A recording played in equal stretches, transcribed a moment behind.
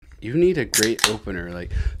You need a great opener,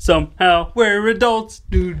 like somehow we're adults.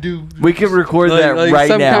 Do. We can record that right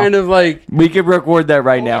some now. Kind of like we can record that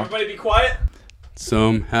right now. Everybody be quiet.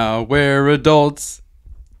 Somehow we're adults.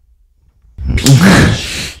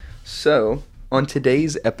 So, on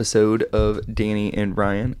today's episode of Danny and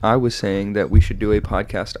Ryan, I was saying that we should do a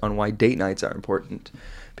podcast on why date nights are important.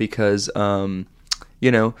 Because,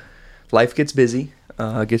 life gets busy,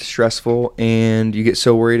 gets stressful, and you get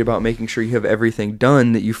so worried about making sure you have everything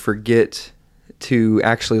done that you forget to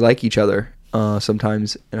actually like each other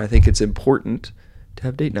sometimes. And I think it's important to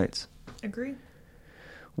have date nights. Agree.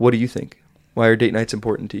 What do you think? Why are date nights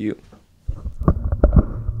important to you?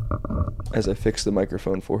 As I fix the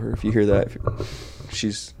microphone for her, if you hear that,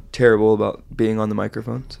 she's terrible about being on the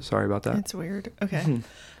microphone, so sorry about that. It's weird. Okay.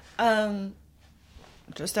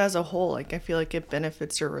 Just as a whole, like, I feel like it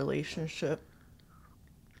benefits your relationship.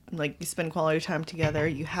 Like, you spend quality time together,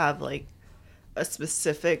 you have like a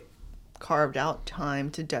specific carved out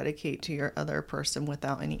time to dedicate to your other person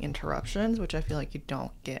without any interruptions, which I feel like you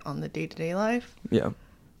don't get on the day-to-day life. Yeah.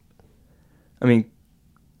 I mean,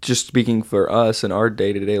 just speaking for us in our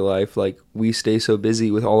day-to-day life, like, we stay so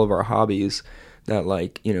busy with all of our hobbies that,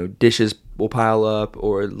 like, dishes will pile up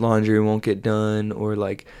or laundry won't get done, or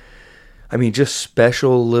like, I mean, just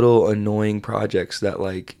special little annoying projects that,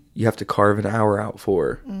 like, you have to carve an hour out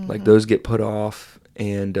for. Mm-hmm. Like, those get put off,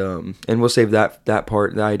 and we'll save that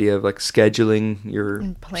part, the idea of like scheduling your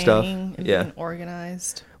and planning stuff, and being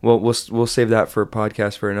organized. Well, we'll save that for a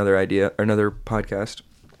podcast, for another idea, or another podcast,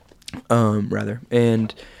 rather.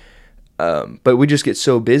 And but we just get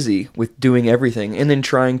so busy with doing everything, and then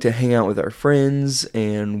trying to hang out with our friends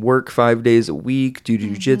and work 5 days a week, do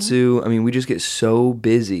jujitsu. I mean, we just get so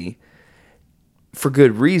busy for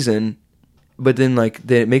good reason. But then, like,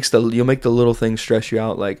 you'll make the little things stress you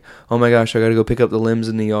out. Like, oh my gosh, I got to go pick up the limbs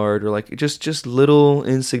in the yard, or like just little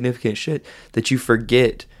insignificant shit that you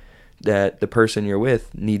forget that the person you're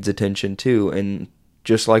with needs attention too. And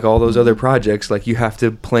just like all those other projects, like, you have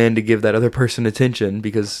to plan to give that other person attention,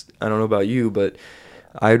 because I don't know about you, but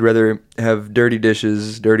I'd rather have dirty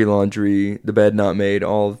dishes, dirty laundry, the bed not made,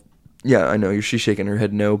 yeah, I know she's shaking her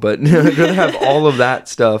head no, but I'd rather have all of that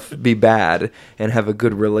stuff be bad and have a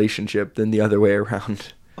good relationship than the other way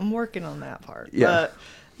around. I'm working on that part. Yeah. But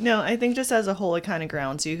no, I think just as a whole, it kind of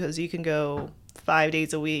grounds you, because you can go 5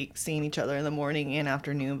 days a week seeing each other in the morning and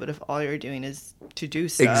afternoon, but if all you're doing is to do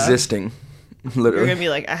stuff, existing, literally, you're gonna be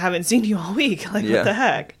like, I haven't seen you all week. Like, what the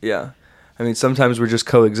heck? Yeah. I mean, sometimes we're just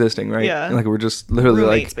coexisting, right? Yeah. Like, we're just literally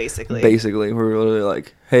roommates, like, basically, we're literally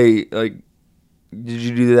like, hey, like, did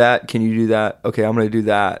you do that? Can you do that? Okay, I'm going to do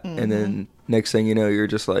that. Mm-hmm. And then next thing you know, you're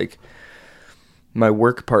just like my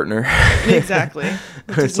work partner. Exactly.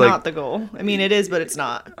 Which is not the goal. I mean, it is, but it's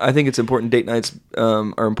not. I think it's important. Date nights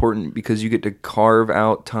are important because you get to carve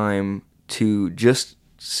out time to just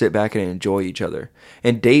sit back and enjoy each other.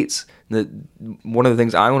 And dates, one of the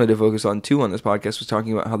things I wanted to focus on too on this podcast was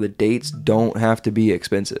talking about how the dates don't have to be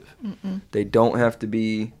expensive. Mm-mm. They don't have to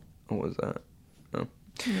be, what was that?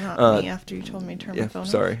 Not me, after you told me to turn my phone off.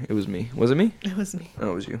 Sorry, it was me. Was it me? It was me.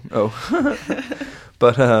 Oh, it was you. Oh.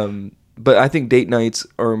 But I think date nights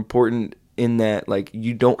are important in that, like,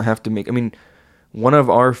 you don't have to make, I mean, one of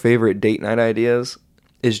our favorite date night ideas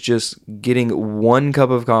is just getting one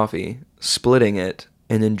cup of coffee, splitting it,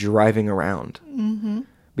 and then driving around. Mm-hmm.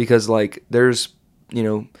 Because, like, there's,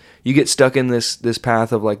 you get stuck in this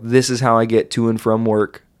path of, like, this is how I get to and from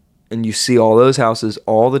work. And you see all those houses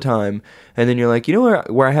all the time, and then you're like,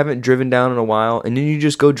 where I haven't driven down in a while, and then you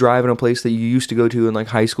just go drive in a place that you used to go to in, like,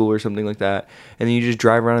 high school or something like that, and then you just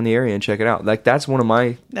drive around in the area and check it out. Like, that's one of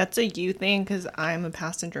my... That's a you thing, because I'm a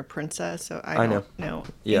passenger princess, so I don't know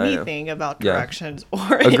anything about directions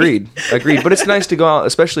or... Agreed. But it's nice to go out,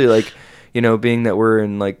 especially, like, being that we're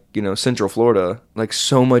in, like, Central Florida, like,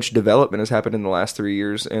 so much development has happened in the last 3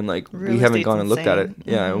 years, and, like, we haven't gone and looked at it.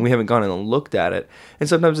 Yeah, and we haven't gone and looked at it. And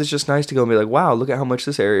sometimes it's just nice to go and be like, wow, look at how much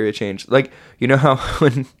this area changed. Like, how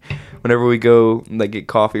whenever we go, like, get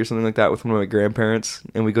coffee or something like that with one of my grandparents,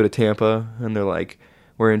 and we go to Tampa, and they're like,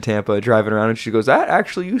 we're in Tampa driving around, and she goes, that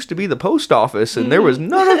actually used to be the post office, and there was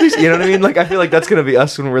none of these, you know what I mean? Like, I feel like that's going to be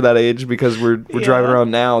us when we're that age, because we're driving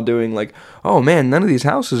around now doing, like, oh man, none of these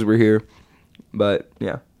houses were here. But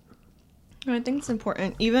yeah, I think it's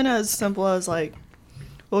important, even as simple as, like,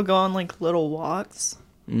 we'll go on, like, little walks.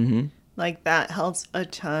 Mm-hmm. Like, that helps a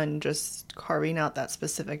ton, just carving out that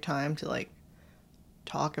specific time to, like,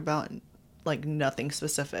 talk about, like, nothing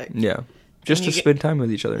specific. Yeah, just to spend time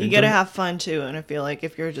with each other. You gotta have fun too, and I feel like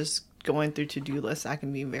if you're just going through to-do lists, that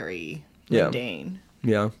can be very mundane.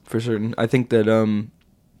 Yeah, for certain. I think that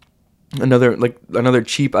another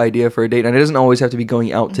cheap idea for a date, and it doesn't always have to be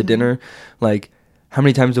going out to dinner. Like, how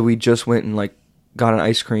many times have we just went and like got an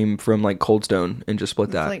ice cream from like Cold Stone and just split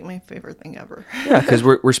It's that? like my favorite thing ever. Yeah, because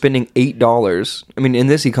we're spending $8. I mean, in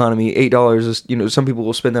this economy, $8 is, you know, some people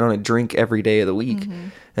will spend that on a drink every day of the week,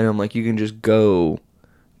 and I'm like, you can just go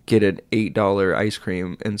get an $8 ice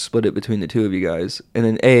cream and split it between the two of you guys, and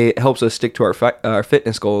then A, it helps us stick to our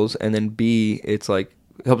fitness goals, and then B, it's like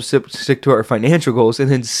helps us stick to our financial goals,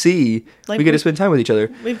 and then C, Like we get to spend time with each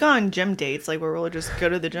other. We've gone gym dates, like where we'll just go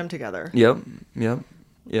to the gym together. Yep.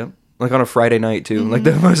 Like on a Friday night too. Like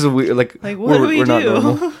that was weird. Like what do we we're not do?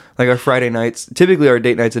 normal. Like our Friday nights, typically our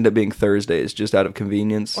date nights end up being Thursdays, just out of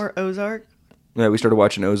convenience. Or Ozark. Yeah, we started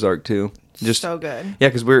watching Ozark too. Just so good. Yeah,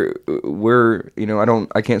 because we're you know,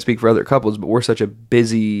 I can't speak for other couples, but we're such a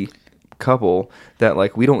busy couple that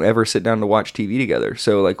like we don't ever sit down to watch TV together.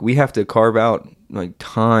 So like we have to carve out like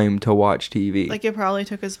time to watch TV. Like it probably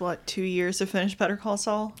took us 2 years to finish Better Call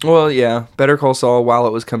Saul. Well, yeah, Better Call Saul while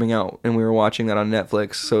it was coming out, and we were watching that on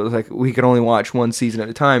Netflix. So it was like we could only watch one season at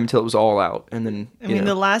a time until it was all out, and then I mean,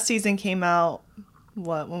 the last season came out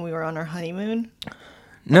when we were on our honeymoon.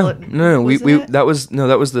 No, we Wasn't it? that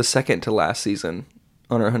was the second to last season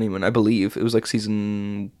on our honeymoon, I believe. It was like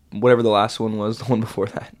season whatever the last one was, the one before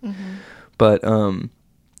that. But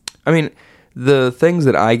I mean, the things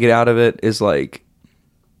that I get out of it is like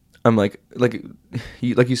I'm like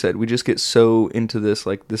you said, we just get so into this,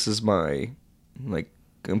 like this is my, like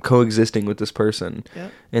I'm coexisting with this person.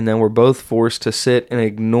 Yep. And then we're both forced to sit and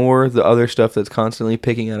ignore the other stuff that's constantly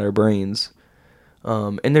picking at our brains.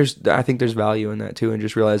 And I think there's value in that too, and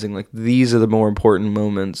just realizing like these are the more important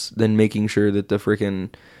moments than making sure that the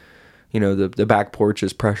freaking, you know, the back porch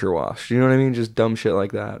is pressure washed. You know what I mean? Just dumb shit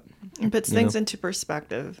like that. It puts things into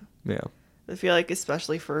perspective. Yeah. I feel like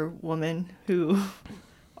especially for women who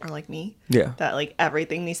are like me. Yeah. That like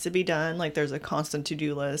everything needs to be done. Like there's a constant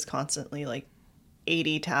to-do list, constantly like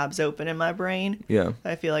 80 tabs open in my brain. Yeah.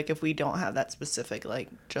 I feel like if we don't have that specific like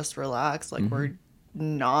just relax, like we're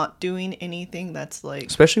not doing anything that's like,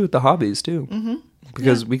 especially with the hobbies too.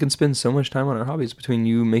 Because we can spend so much time on our hobbies, between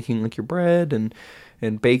you making like your bread and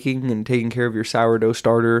baking and taking care of your sourdough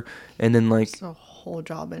starter, and then like it's a whole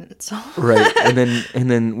job in itself. right, and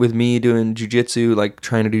then with me doing jujitsu, like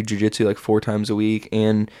trying to do jujitsu like 4 times a week,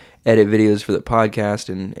 and edit videos for the podcast,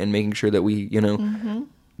 and making sure that we, you know,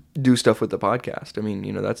 do stuff with the podcast. I mean,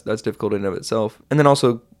 you know, that's difficult in and of itself. And then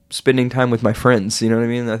also spending time with my friends, you know what I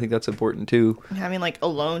mean? I think that's important too. And having like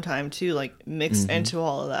alone time too, like mixed into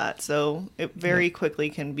all of that. So it very quickly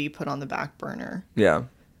can be put on the back burner. Yeah.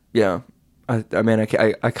 I mean,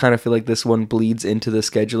 I kind of feel like this one bleeds into the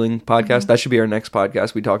scheduling podcast. That should be our next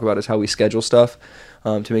podcast. We talk about is how we schedule stuff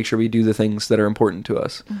to make sure we do the things that are important to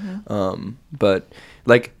us. But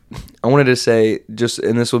like, I wanted to say just,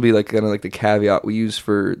 and this will be like kind of like the caveat we use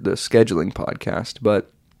for the scheduling podcast,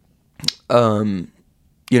 but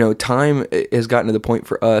you know, time has gotten to the point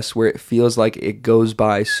for us where it feels like it goes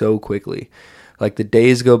by so quickly. Like the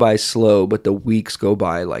days go by slow, but the weeks go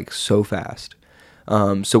by like so fast.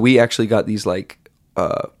 So we actually got these like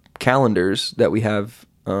calendars that we have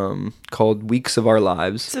called Weeks of Our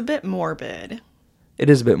Lives. It's a bit morbid. It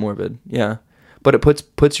is a bit morbid, yeah. But it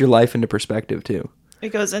puts your life into perspective too. It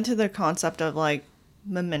goes into the concept of like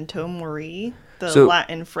memento mori, the So-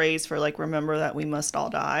 Latin phrase for like remember that we must all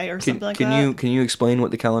die or something like that. Can you explain what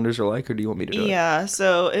the calendars are like, or do you want me to do it? Yeah,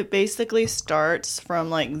 so it basically starts from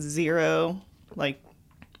like 0, like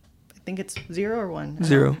I think it's 0 or 1.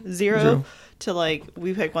 Zero. Zero to like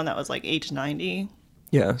we picked one that was like age 90.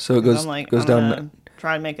 Yeah, so it goes I'm like, goes I'm down. gonna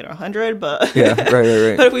try and make it 100, but Yeah,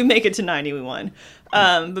 right. but if we make it to 90, we won.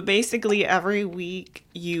 But basically every week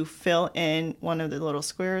you fill in one of the little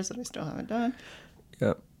squares that I still haven't done.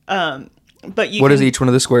 Yeah. But you What can, does each one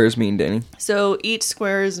of the squares mean, Danny? So each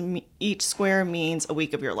square means a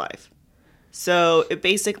week of your life. So it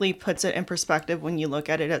basically puts it in perspective when you look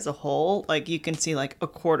at it as a whole. Like you can see like a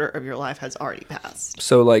quarter of your life has already passed.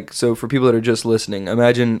 So for people that are just listening,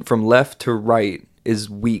 imagine from left to right is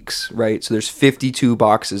weeks, right? So there's 52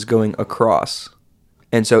 boxes going across.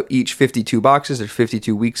 And so each 52 boxes, there's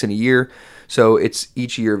 52 weeks in a year. So it's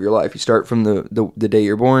each year of your life. You start from the day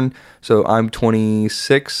you're born. So I'm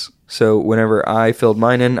 26. So whenever I filled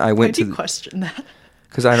mine in, I went Why do to you question that?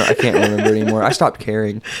 because I can't remember anymore. I stopped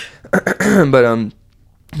caring. But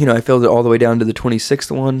you know, I filled it all the way down to the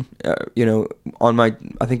 26th one. You know,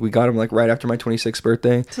 I think we got them like right after my 26th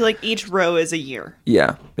birthday. So like each row is a year.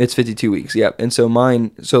 Yeah, it's 52 weeks. Yeah, and so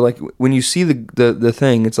like when you see the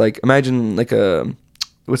thing, it's like imagine like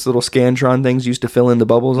what's the little Scantron things you used to fill in the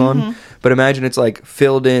bubbles on, but imagine it's like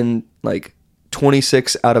filled in like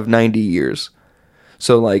 26 out of 90 years.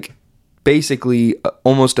 So like basically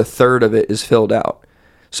almost a third of it is filled out.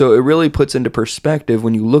 So it really puts into perspective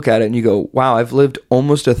when you look at it and you go, wow, I've lived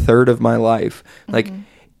almost a third of my life. Like,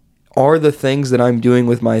 are the things that I'm doing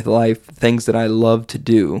with my life things that I love to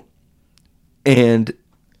do? And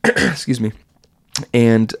excuse me.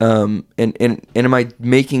 And am I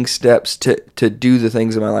making steps to do the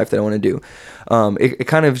things in my life that I want to do? It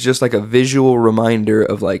kind of is just like a visual reminder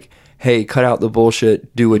of like, hey, cut out the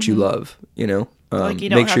bullshit, do what you love, you know? Like you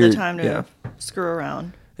don't have the time to screw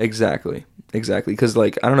around. Exactly. Because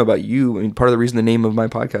like, I don't know about you. I mean, part of the reason the name of my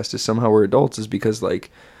podcast is Somehow We're Adults is because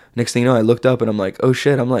like, next thing you know, I looked up and I'm like, oh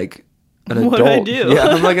shit, I'm like an adult. What do I do? Yeah,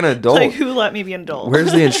 I'm like an adult. Like, who let me be an adult?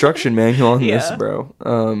 Where's the instruction manual on this, bro?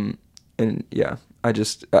 And yeah,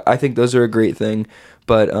 I think those are a great thing,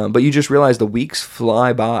 but you just realize the weeks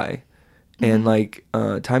fly by, and like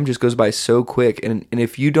time just goes by so quick, and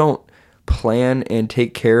if you don't plan and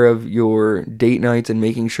take care of your date nights and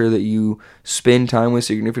making sure that you spend time with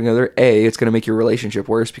your significant other, it's going to make your relationship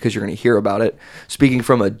worse because you're going to hear about it. Speaking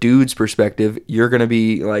from a dude's perspective, you're going to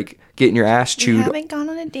be like getting your ass chewed. We haven't gone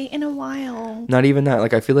on a date in a while. Not even that.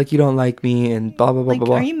 Like, I feel like you don't like me and blah, blah, blah, like, blah,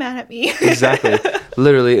 blah. Are you mad at me? Exactly.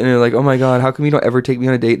 Literally. And you're like, oh my God, how come you don't ever take me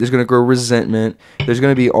on a date? There's going to grow resentment. There's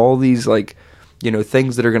going to be all these like, you know,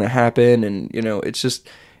 things that are going to happen. And, you know, it's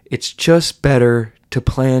just better to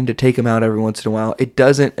plan to take them out every once in a while. It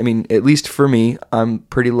doesn't, I mean, at least for me, I'm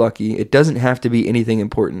pretty lucky. It doesn't have to be anything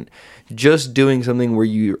important. Just doing something where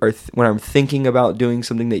you are, when I'm thinking about doing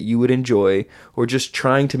something that you would enjoy, or just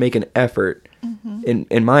trying to make an effort,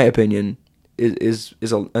 in my opinion, is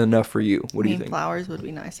enough for you. What do you think? Flowers would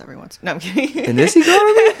be nice every once. No, I'm kidding. In this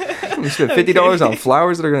economy, we spent $50 on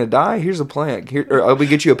flowers that are gonna die. Here's a plant. Here, or I'll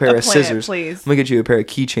get you a pair of scissors. Please. I'm gonna get you a pair of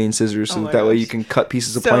keychain scissors, so that way you can cut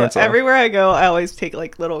pieces of plants off. Everywhere I go, I always take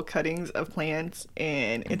like little cuttings of plants,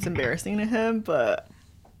 and it's embarrassing to him, but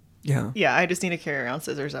yeah, I just need to carry around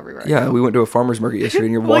scissors everywhere. Yeah, we went to a farmer's market yesterday,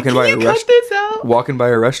 and you're walking by a restaurant. Walking by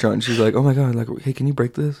a restaurant, and she's like, "Oh my God, like, hey, can you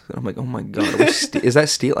break this?" And I'm like, "Oh my God, is that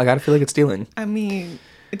steal? Like, I feel like it's stealing." I mean,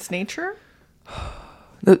 it's nature.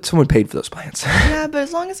 Someone paid for those plants. Yeah, but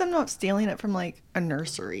as long as I'm not stealing it from like a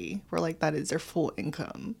nursery where like that is their full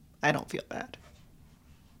income, I don't feel bad.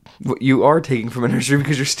 You are taking from a nursery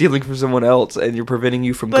because you're stealing from someone else, and you're preventing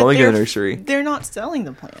you from going to the nursery. They're not selling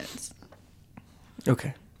the plants.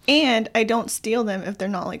 Okay. And I don't steal them if they're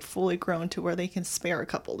not like fully grown to where they can spare a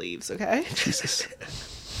couple leaves, okay? Jesus.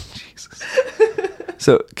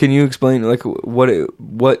 So, can you explain like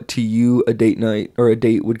what to you a date night or a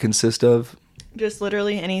date would consist of? Just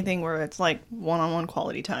literally anything where it's like one-on-one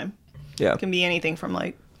quality time. Yeah. It can be anything from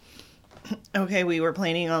like, okay, we were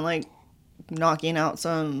planning on like knocking out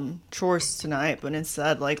some chores tonight, but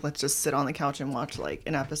instead like let's just sit on the couch and watch like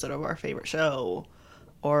an episode of our favorite show.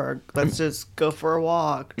 Or let's just go for a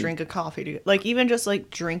walk, drink a coffee. Like, even just,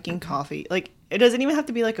 like, drinking coffee. Like, it doesn't even have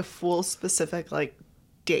to be, like, a full specific, like,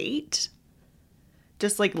 date.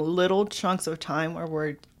 Just, like, little chunks of time where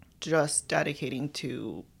we're just dedicating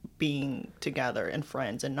to being together and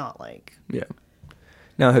friends and not, like... Yeah.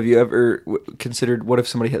 Now, have you ever considered, what if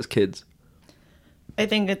somebody has kids? I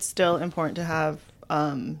think it's still important to have...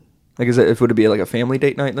 like, would it be, like, a family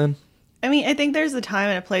date night, then? I mean, I think there's a time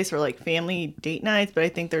and a place for, like, family date nights, but I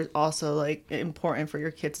think there's also, like, important for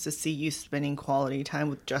your kids to see you spending quality time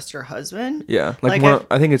with just your husband. Yeah. Like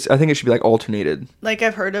I think it should be, like, alternated. Like,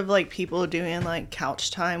 I've heard of, like, people doing, like,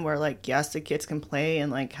 couch time where, like, yes, the kids can play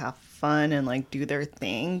and, like, have fun and, like, do their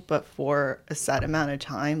thing, but for a set amount of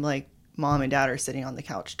time, like, mom and dad are sitting on the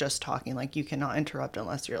couch just talking. Like, you cannot interrupt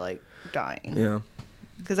unless you're, like, dying. Yeah.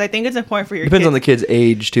 Because I think it's important for your Depends kids. on the kid's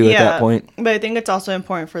age, too, at that point. But I think it's also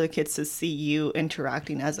important for the kids to see you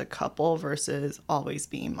interacting as a couple versus always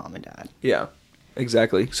being mom and dad. Yeah,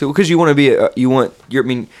 exactly. So, because you want to be,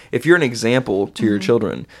 if you're an example to your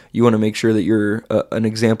children, you want to make sure that you're an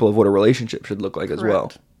example of what a relationship should look like as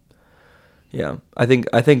well. Yeah, I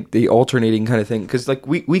think the alternating kind of thing, because like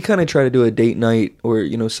we kind of try to do a date night or,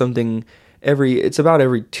 you know, something it's about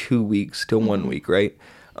every 2 weeks to 1 week, right?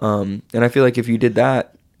 And I feel like if you did that,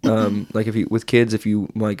 like if you, with kids, if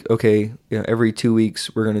you like, okay, you know, every 2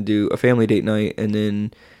 weeks we're going to do a family date night. And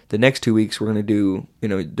then the next 2 weeks we're going to do, you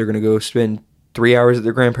know, they're going to go spend 3 hours at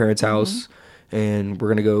their grandparents' house and we're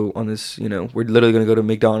going to go on this, you know, we're literally going to go to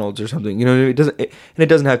McDonald's or something, you know, it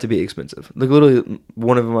doesn't have to be expensive. Like literally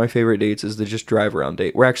one of my favorite dates is the just drive around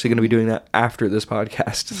date. We're actually going to be doing that after this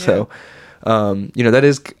podcast. Yeah. So, you know, that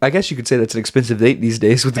is, I guess you could say that's an expensive date these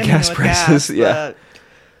days with the gas prices. Yeah.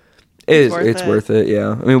 It's worth it, yeah.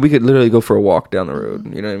 I mean, we could literally go for a walk down the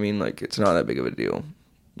road. You know what I mean? Like, it's not that big of a deal.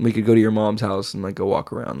 We could go to your mom's house and like go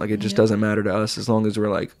walk around. Like it just doesn't matter to us as long as we're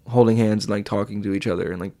like holding hands and like talking to each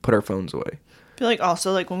other and like put our phones away. I feel like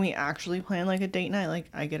also like when we actually plan like a date night, like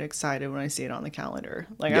I get excited when I see it on the calendar.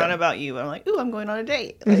 Like I don't know about you, but I'm like, ooh, I'm going on a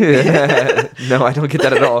date. Like, No, I don't get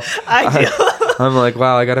that at all. I do. I'm like,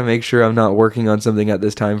 wow, I got to make sure I'm not working on something at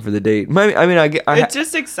this time for the date. It's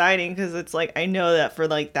just exciting because it's like I know that for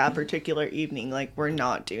like that particular evening, like we're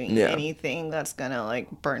not doing anything that's gonna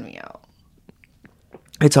like burn me out.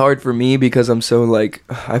 It's hard for me because I'm so like,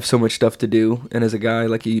 I have so much stuff to do. And as a guy,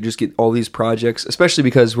 like you just get all these projects, especially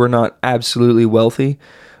because we're not absolutely wealthy.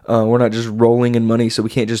 We're not just rolling in money. So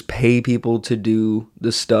we can't just pay people to do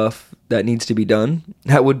the stuff that needs to be done.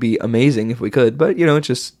 That would be amazing if we could. But, you know, it's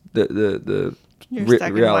just the Your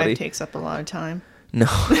second reality. wife takes up a lot of time. No,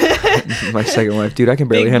 my second wife, dude, I can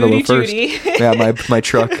barely Big handle booty the first. Judy. Yeah, my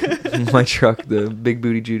truck, the big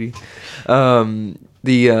booty Judy.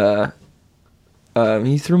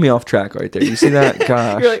 You threw me off track right there. You see that?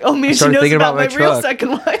 Gosh. You're like, oh man, she knows about my real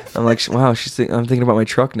second wife. I'm like, wow, I'm thinking about my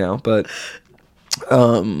truck now. But,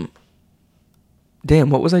 damn,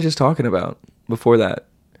 what was I just talking about before that?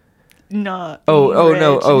 Not. No.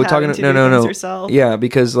 Yourself. Yeah,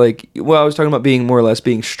 because I was talking about being more or less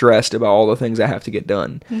being stressed about all the things I have to get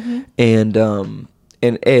done. Mm-hmm. And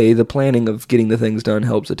the planning of getting the things done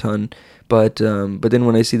helps a ton. But then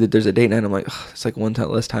when I see that there's a date night, I'm like, it's like one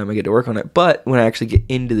less time I get to work on it. But when I actually get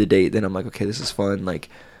into the date, then I'm like, okay, this is fun. Like,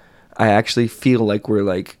 I actually feel like we're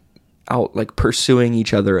like out like pursuing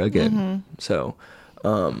each other again. Mm-hmm. So,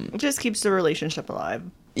 it just keeps the relationship alive.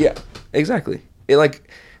 Yeah, exactly. It like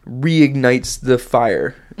reignites the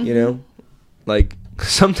fire, you know? Like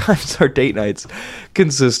sometimes our date nights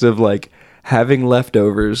consist of like having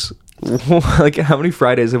leftovers. Like how many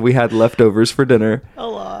Fridays have we had leftovers for dinner? A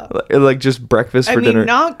lot. Like just breakfast for dinner.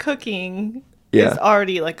 Not cooking is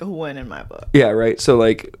already like a win in my book. Yeah, right. So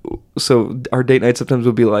our date night sometimes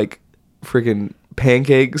will be like freaking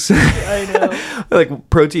pancakes. I know. Like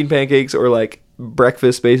protein pancakes or like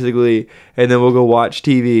breakfast basically, and then we'll go watch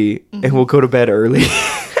TV and we'll go to bed early.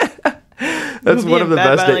 That's one of the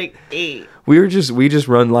best days. Like 8. We just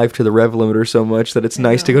run life to the rev limiter so much that it's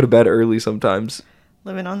nice to go to bed early sometimes.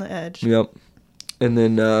 Living on the edge. Yep. And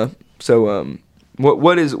then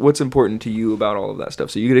what's important to you about all of that stuff?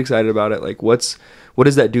 So you get excited about it. Like what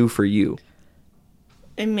does that do for you?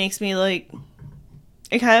 It makes me like,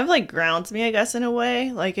 it kind of like grounds me, I guess, in a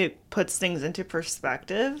way. Like it puts things into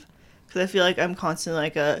perspective. Because I feel like I'm constantly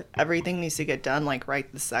like everything needs to get done like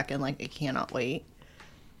right this second. Like it cannot wait.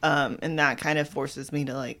 And that kind of forces me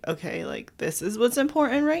to like, okay, like this is what's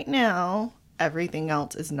important right now. Everything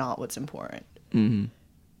else is not what's important. Mm-hmm.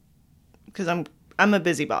 Because I'm a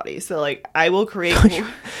busybody, so like I will create.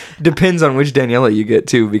 Depends on which Daniela you get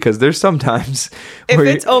too, because there's sometimes if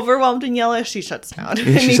it's overwhelmed Daniela, she shuts down.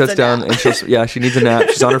 She shuts down and she needs a nap.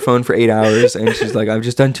 She's on her phone for 8 hours and she's like, I've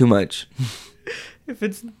just done too much. If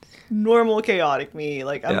it's normal chaotic me,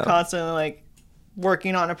 like I'm constantly like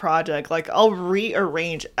working on a project, like I'll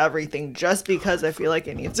rearrange everything just because I feel like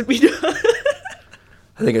it needs to be done.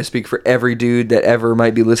 I think I speak for every dude that ever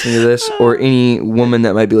might be listening to this, or any woman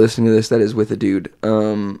that might be listening to this that is with a dude.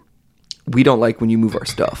 We don't like when you move our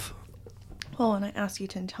stuff. Well, and I ask you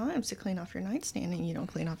 10 times to clean off your nightstand, and you don't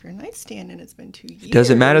clean off your nightstand, and it's been 2 years.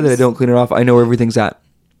 Does it matter that I don't clean it off? I know where everything's at.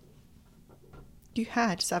 You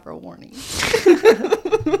had several warnings.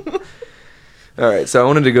 All right, so I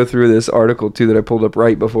wanted to go through this article, too, that I pulled up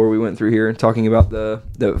right before we went through here, talking about the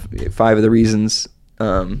 5 of the reasons...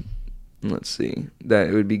 let's see,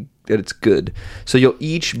 that it's good. So you'll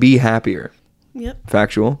each be happier. Yep.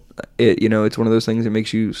 Factual. It's one of those things that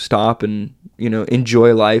makes you stop and,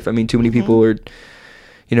 enjoy life. I mean, too many people are,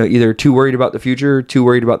 either too worried about the future, too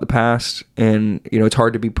worried about the past, and, it's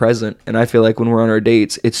hard to be present. And I feel like when we're on our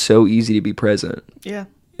dates, it's so easy to be present. Yeah.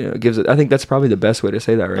 It gives it, I think that's probably the best way to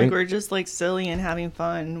say that, right? Like we're just like silly and having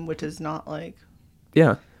fun, which is not like...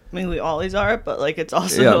 Yeah. I mean, we always are, but like it's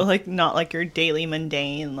also like not like your daily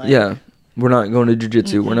mundane. Like, yeah. We're not going to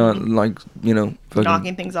jiu-jitsu. We're not like, fucking,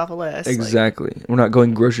 knocking things off a list. Exactly. Like, we're not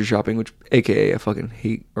going grocery shopping, which AKA I fucking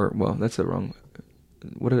hate, or well, that's the wrong.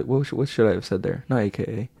 What should I have said there? Not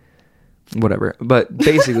AKA. Whatever. But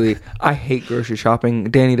basically, I hate grocery shopping.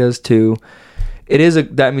 Danny does too. It is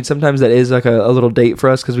sometimes that is like a little date for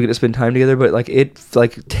us because we get to spend time together, but like it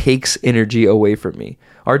like takes energy away from me.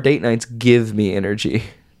 Our date nights give me energy.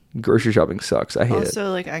 Grocery shopping sucks. I hate it.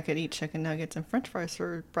 Also, like, I could eat chicken nuggets and french fries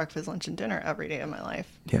for breakfast, lunch, and dinner every day of my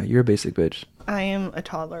life. Yeah, you're a basic bitch. I am a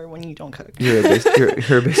toddler when you don't cook. You're a basic bitch.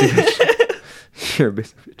 You're a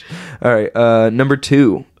basic bitch. All right, number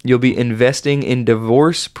 2. You'll be investing in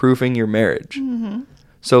divorce-proofing your marriage. Mm-hmm.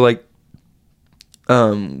 So, like,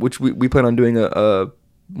 which we plan on doing a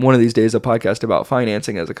one of these days, a podcast about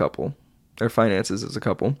financing as a couple, or finances as a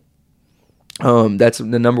couple. That's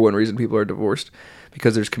the number one reason people are divorced,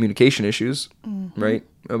 because there's communication issues, right,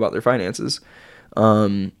 about their finances.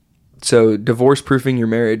 So divorce proofing your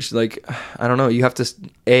marriage, like, I don't know, you have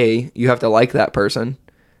to like that person.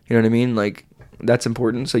 You know what I mean? Like, that's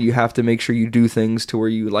important. So you have to make sure you do things to where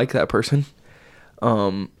you like that person.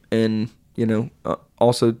 And you know,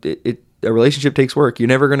 also a relationship takes work. You're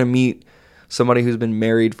never going to meet somebody who's been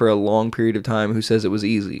married for a long period of time who says it was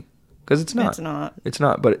easy, because it's not. It's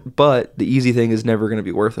not. But the easy thing is never going to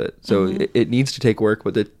be worth it. So it needs to take work,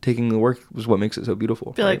 but taking the work is what makes it so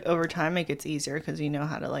beautiful. I feel like over time it gets easier because you know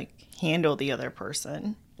how to like handle the other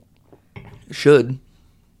person. You should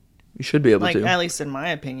be able to. At least in my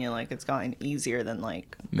opinion, like it's gotten easier than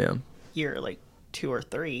like year like 2 or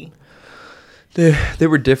 3. They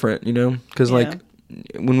were different, you know, because like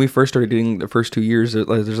when we first started dating, the first 2 years,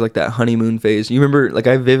 there's like that honeymoon phase. You remember, like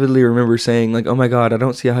I vividly remember saying like, "Oh my God, I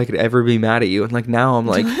don't see how I could ever be mad at you." And like now I'm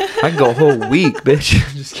like, I can go a whole week, bitch.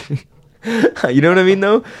 Just kidding. You know what I mean?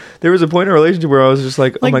 Though there was a point in our relationship where I was just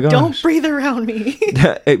like, "Oh my gosh, don't breathe around me."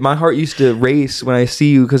 My heart used to race when I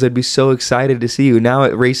see you because I'd be so excited to see you. Now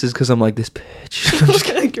it races because I'm like, this bitch. I'm just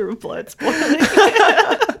kidding. Your blood's boiling.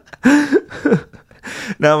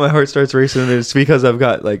 Now my heart starts racing, and it's because I've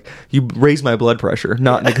got like, you raise my blood pressure.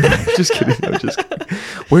 Not in a just kidding. No, just kidding.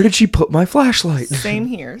 Where did she put my flashlight? Same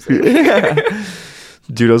here.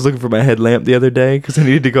 Dude, I was looking for my headlamp the other day because I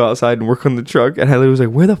needed to go outside and work on the truck, and Haley was like,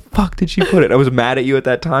 "Where the fuck did she put it?" I was mad at you at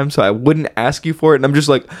that time, so I wouldn't ask you for it, and I'm just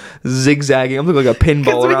like zigzagging. I'm looking like a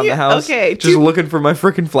pinball around the house, just looking for my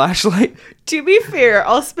freaking flashlight. To be fair,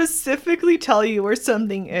 I'll specifically tell you where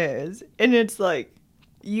something is, and it's like,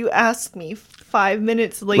 you ask me 5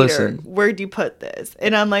 minutes later, where'd you put this?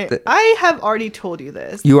 And I'm like, I have already told you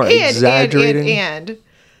this. You are exaggerating. And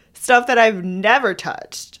stuff that I've never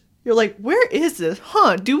touched. You're like, where is this?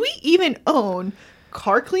 Huh? Do we even own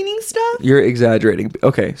car cleaning stuff? You're exaggerating.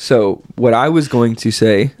 Okay, so what I was going to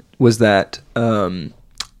say was that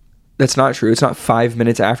that's not true. It's not 5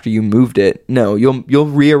 minutes after you moved it. No, you'll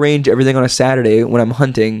rearrange everything on a Saturday when I'm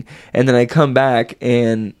hunting, and then I come back,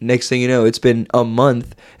 and next thing you know, it's been a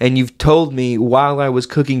month, and you've told me while I was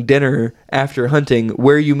cooking dinner after hunting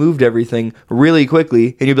where you moved everything really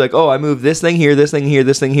quickly, and you'd be like, "Oh, I moved this thing here, this thing here,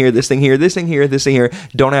 this thing here, this thing here, this thing here, this thing here.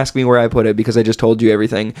 Don't ask me where I put it because I just told you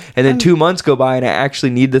everything." And then 2 months go by, and I actually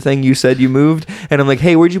need the thing you said you moved, and I'm like,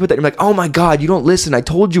 "Hey, where'd you put that?" And you're like, "Oh my God, you don't listen. I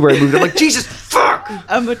told you where I moved it." I'm like, Jesus fuck.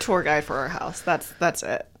 I'm a tour guide for our house. That's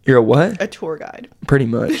it. You're a what? A tour guide. Pretty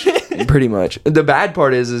much. Pretty much. The bad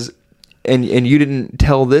part is and you didn't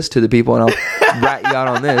tell this to the people, and I'll rat you out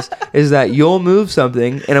on this, is that you'll move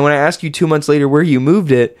something, and when I ask you 2 months later where you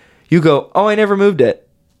moved it, you go, "Oh, I never moved it."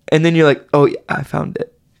 And then you're like, "Oh, yeah, I found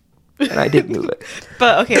it. And I did move it."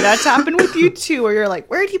 But okay, that's happened with you too, where you're like,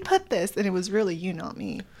 "Where'd you put this?" And it was really you, not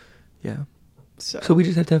me. Yeah. So we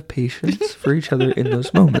just have to have patience for each other in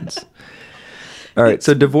those moments. All right,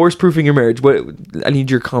 so divorce proofing your marriage. I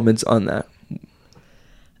need your comments on that.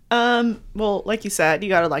 Well, like you said, you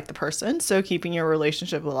gotta like the person, so keeping your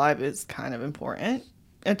relationship alive is kind of important.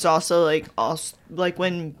 It's also like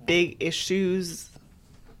when big issues,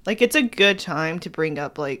 like it's a good time to bring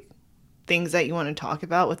up like things that you want to talk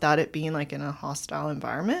about without it being like in a hostile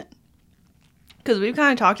environment. Because we've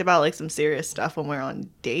kind of talked about like some serious stuff when we're on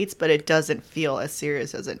dates, but it doesn't feel as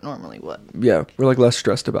serious as it normally would. Yeah, we're like less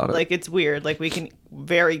stressed about it. Like it's weird. Like we can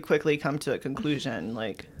very quickly come to a conclusion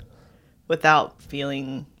like without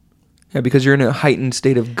feeling. Yeah, because you're in a heightened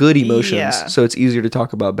state of good emotions, so it's easier to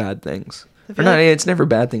talk about bad things. Or not, it's never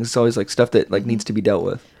bad things. It's always like stuff that like needs to be dealt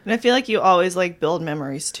with. And I feel like you always like build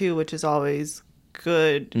memories too, which is always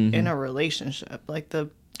good in a relationship. Like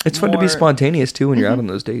it's fun to be spontaneous too when you're out on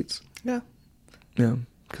those dates. Yeah. Yeah,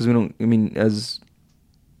 because as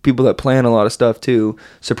people that plan a lot of stuff too,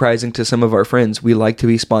 surprising to some of our friends, we like to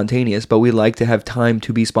be spontaneous, but we like to have time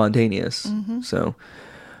to be spontaneous. So,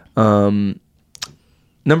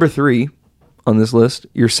 number 3 on this list,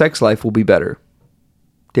 your sex life will be better.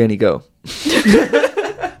 Danny, go.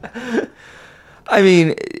 I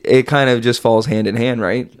mean, it kind of just falls hand in hand,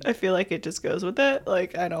 right? I feel like it just goes with it.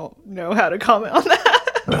 Like, I don't know how to comment on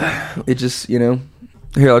that. It just,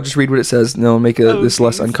 Here, I'll just read what it says, and then I'll make this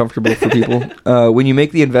less uncomfortable for people. When you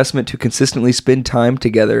make the investment to consistently spend time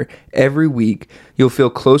together every week, you'll feel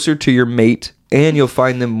closer to your mate, and you'll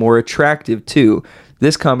find them more attractive, too.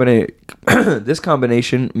 This combination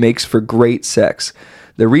makes for great sex.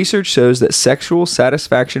 The research shows that sexual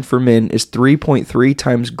satisfaction for men is 3.3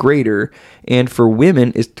 times greater and for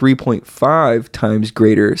women is 3.5 times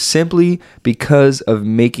greater simply because of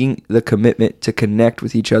making the commitment to connect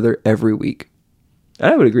with each other every week.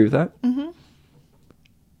 I would agree with that. Mm-hmm.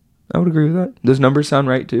 I would agree with that. Those numbers sound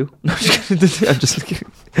right too. I'm just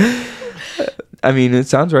kidding. I mean, it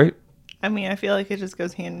sounds right. I mean, I feel like it just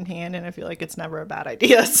goes hand in hand, and I feel like it's never a bad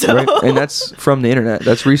idea. So, Right? And that's from the internet.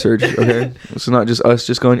 That's research. Okay, it's not just us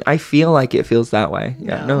just going. I feel like it feels that way.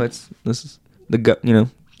 Yeah, no, this is the gut.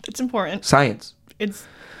 it's important. Science. It's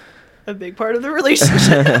a big part of the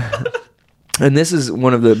relationship. And this is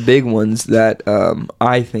one of the big ones that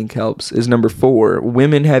I think helps. Is number 4.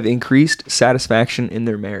 Women have increased satisfaction in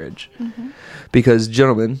their marriage, because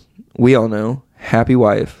gentlemen, we all know, happy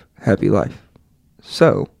wife, happy life.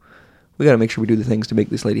 So we got to make sure we do the things to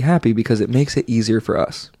make this lady happy because it makes it easier for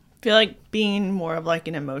us. I feel like being more of like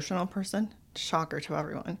an emotional person, shocker to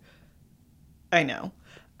everyone. I know.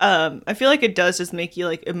 I feel like it does just make you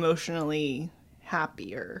like emotionally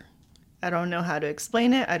happier. I don't know how to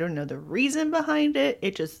explain it. I don't know the reason behind it.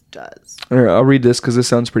 It just does. All right, I'll read this because this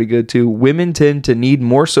sounds pretty good too. Women tend to need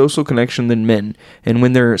more social connection than men. And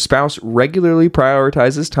when their spouse regularly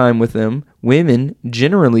prioritizes time with them, women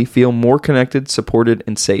generally feel more connected, supported,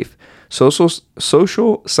 and safe.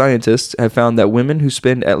 Social scientists have found that women who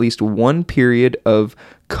spend at least one period of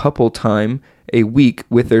couple time a week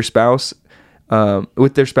with their spouse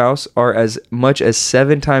are as much as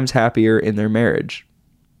 7 times happier in their marriage.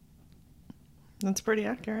 That's pretty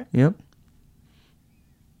accurate. Yep.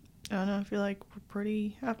 I don't know. I feel like we're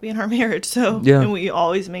pretty happy in our marriage. So, Yeah. and we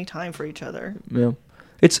always make time for each other. Yeah.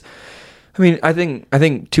 I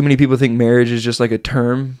think too many people think marriage is just like a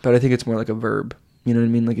term, but I think it's more like a verb. You know what I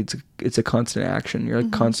mean? Like it's a constant action. You're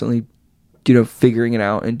like constantly, figuring it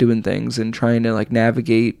out and doing things and trying to like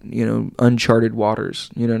navigate, uncharted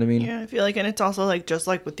waters. You know what I mean? Yeah, I feel like, and it's also like just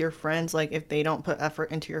like with your friends, like if they don't put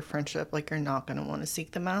effort into your friendship, like you're not gonna want to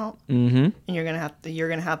seek them out, and you're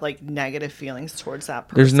gonna have like negative feelings towards that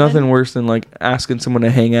person. There's nothing worse than like asking someone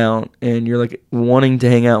to hang out and you're like wanting to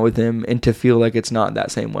hang out with them and to feel like it's not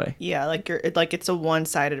that same way. Yeah, like it's a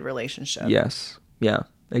one-sided relationship. Yes. Yeah.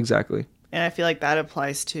 Exactly. And I feel like that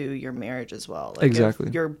applies to your marriage as well. Like Exactly.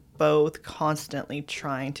 If you're both constantly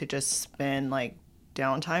trying to just spend like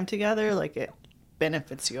downtime together, like it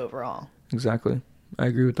benefits you overall. Exactly. I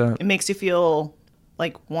agree with that. It makes you feel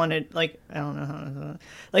like wanted, like I don't know how to,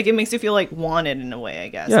 like it makes you feel like wanted in a way, I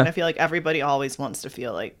guess. Yeah. And I feel like everybody always wants to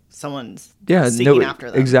feel like someone's seeking after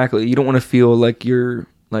them. Exactly. You don't want to feel like you're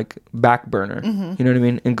like back burner. You know what I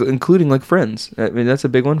mean? Including like friends. I mean, that's a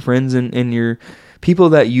big one. Friends and your people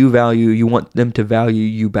that you value, you want them to value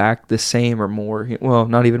you back the same or more. Well,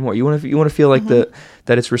 not even more. You want to feel like that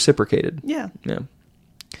it's reciprocated. Yeah. Yeah.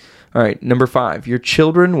 All right. Number 5, your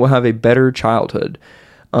children will have a better childhood.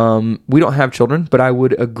 We don't have children, but I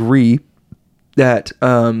would agree that,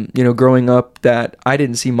 growing up that I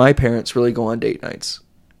didn't see my parents really go on date nights.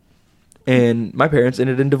 And my parents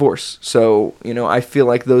ended in divorce. So, I feel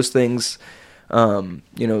like those things,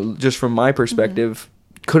 just from my perspective,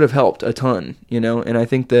 could have helped a ton, and I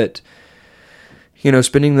think that,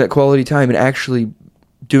 spending that quality time and actually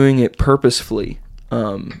doing it purposefully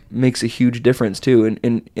makes a huge difference too.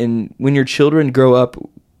 And when your children grow up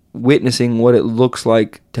witnessing what it looks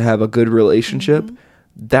like to have a good relationship,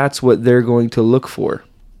 that's what they're going to look for.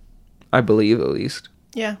 I believe, at least.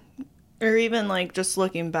 Yeah. Or even like just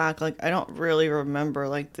looking back, like I don't really remember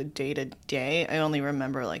like the day to day. I only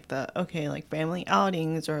remember like like family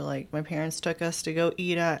outings or like my parents took us to go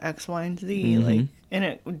eat at X, Y, and Z. Like, and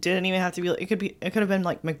it didn't even have to be. It could have been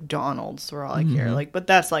like McDonald's for all I care. Like, but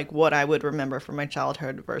that's like what I would remember from my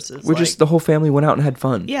childhood versus. We're just the whole family went out and had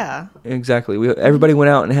fun. Yeah. Exactly. Everybody went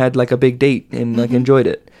out and had like a big date and like enjoyed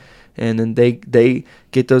it. And then they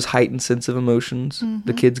get those heightened sense of emotions.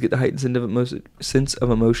 The kids get the heightened sense of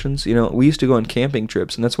emotions. We used to go on camping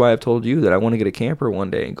trips, and that's why I've told you that I want to get a camper one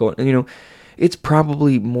day and go. And it's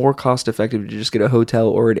probably more cost effective to just get a hotel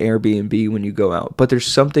or an Airbnb when you go out. But there's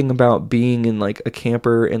something about being in like a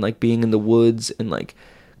camper and like being in the woods and like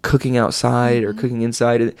cooking outside or cooking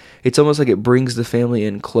inside. It's almost like it brings the family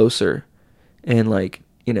in closer. And like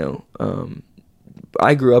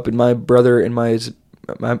I grew up, and my brother and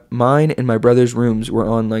mine and my brother's rooms were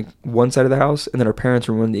on like one side of the house, and then our parents'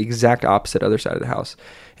 room were on the exact opposite other side of the house.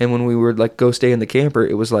 And when we would like go stay in the camper,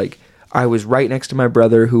 it was like I was right next to my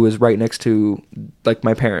brother, who was right next to like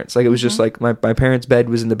my parents. Like it was just like my parents' bed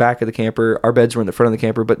was in the back of the camper, our beds were in the front of the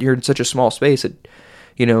camper, but you're in such a small space that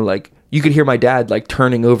like you could hear my dad like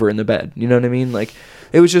turning over in the bed. You know what I mean? Like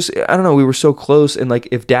it was just, I don't know, we were so close. And like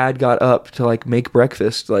if dad got up to like make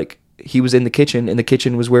breakfast, like he was in the kitchen, and the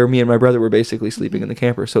kitchen was where me and my brother were basically sleeping in the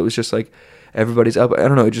camper. So it was just like everybody's up. I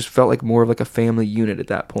don't know. It just felt like more of like a family unit at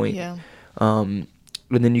that point. Yeah.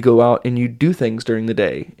 And then you go out and you do things during the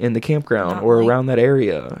day in the campground Not or like around that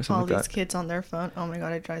area or something all like these that. kids on their phone. Oh my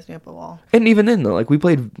god, it drives me up a wall. And even then though, like we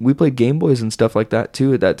played Game Boys and stuff like that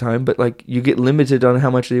too at that time, but like you get limited on how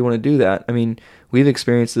much they want to do that. I mean, we've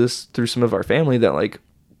experienced this through some of our family that like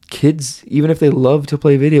kids, even if they love to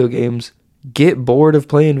play video games, get bored of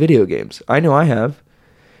playing video games. I know I have.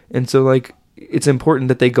 And so like it's important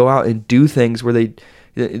that they go out and do things where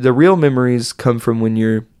the real memories come from when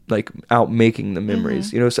you're like out making the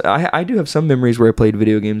memories, you know. So I do have some memories where I played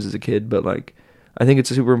video games as a kid, but like I think it's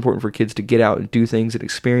super important for kids to get out and do things and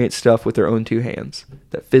experience stuff with their own two hands,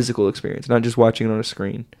 that physical experience, not just watching it on a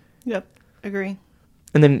screen. Yep, agree.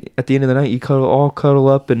 And then at the end of the night, you cuddle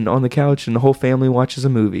up and on the couch, and the whole family watches a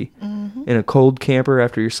movie in a cold camper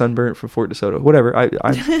after you're sunburnt from Fort DeSoto. Whatever.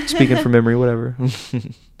 I'm speaking from memory. Whatever.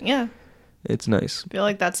 Yeah, It's nice. I feel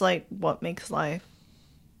like that's like what makes life.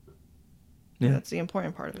 Yeah. That's the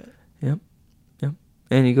important part of it. Yep.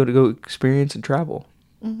 And you go experience and travel.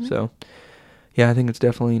 So, yeah, I think it's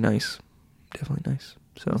definitely nice. Definitely nice.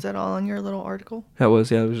 So Is that all on your little article? that was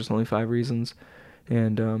just only 5 reasons.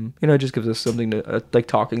 And, it just gives us something to, like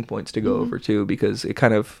talking points to go over too, because it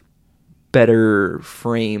kind of better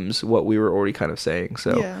frames what we were already kind of saying.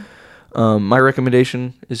 So, Yeah. my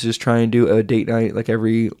recommendation is just try and do a date night like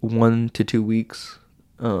every 1 to 2 weeks,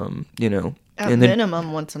 At and then,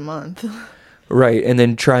 minimum once a month. right. And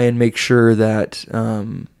then try and make sure that,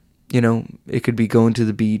 it could be going to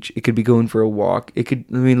the beach. It could be going for a walk.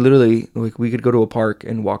 Literally, like we could go to a park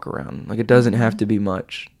and walk around. Like it doesn't have to be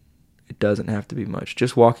much. It doesn't have to be much.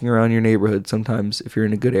 Just walking around your neighborhood sometimes, if you're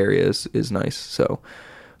in a good area, is nice. So,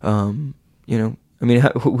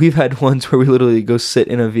 we've had ones where we literally go sit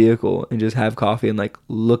in a vehicle and just have coffee and like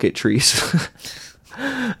look at trees.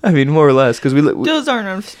 I mean, more or less, because Those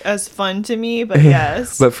aren't as fun to me, but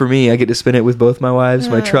yes. But for me, I get to spin it with both my wives,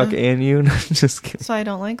 my truck, and you. Just kidding. So I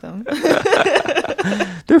don't like them.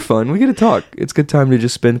 They're fun. We get to talk. It's a good time to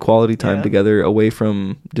just spend quality time Yeah. together away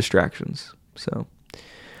from distractions. So,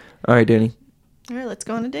 all right, Danny. All right, let's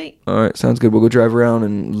go on a date. All right, sounds good. We'll go drive around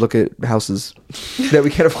and look at houses that we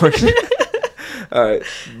can't afford. All right.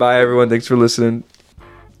 Bye, everyone. Thanks for listening.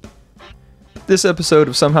 This episode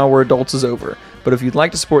of Somehow We're Adults is over. But if you'd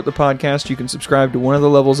like to support the podcast, you can subscribe to one of the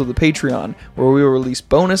levels of the Patreon, where we will release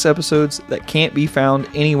bonus episodes that can't be found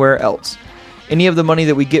anywhere else. Any of the money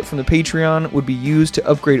that we get from the Patreon would be used to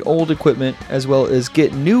upgrade old equipment, as well as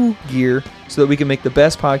get new gear so that we can make the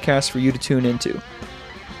best podcast for you to tune into.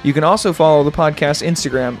 You can also follow the podcast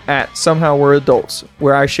Instagram at Somehow We're Adults,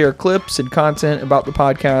 where I share clips and content about the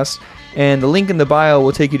podcast, and the link in the bio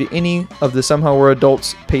will take you to any of the Somehow We're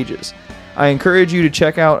Adults pages. I encourage you to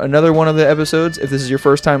check out another one of the episodes if this is your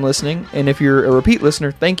first time listening, and if you're a repeat listener,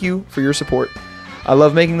 thank you for your support. I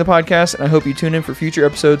love making the podcast, and I hope you tune in for future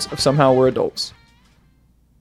episodes of Somehow We're Adults.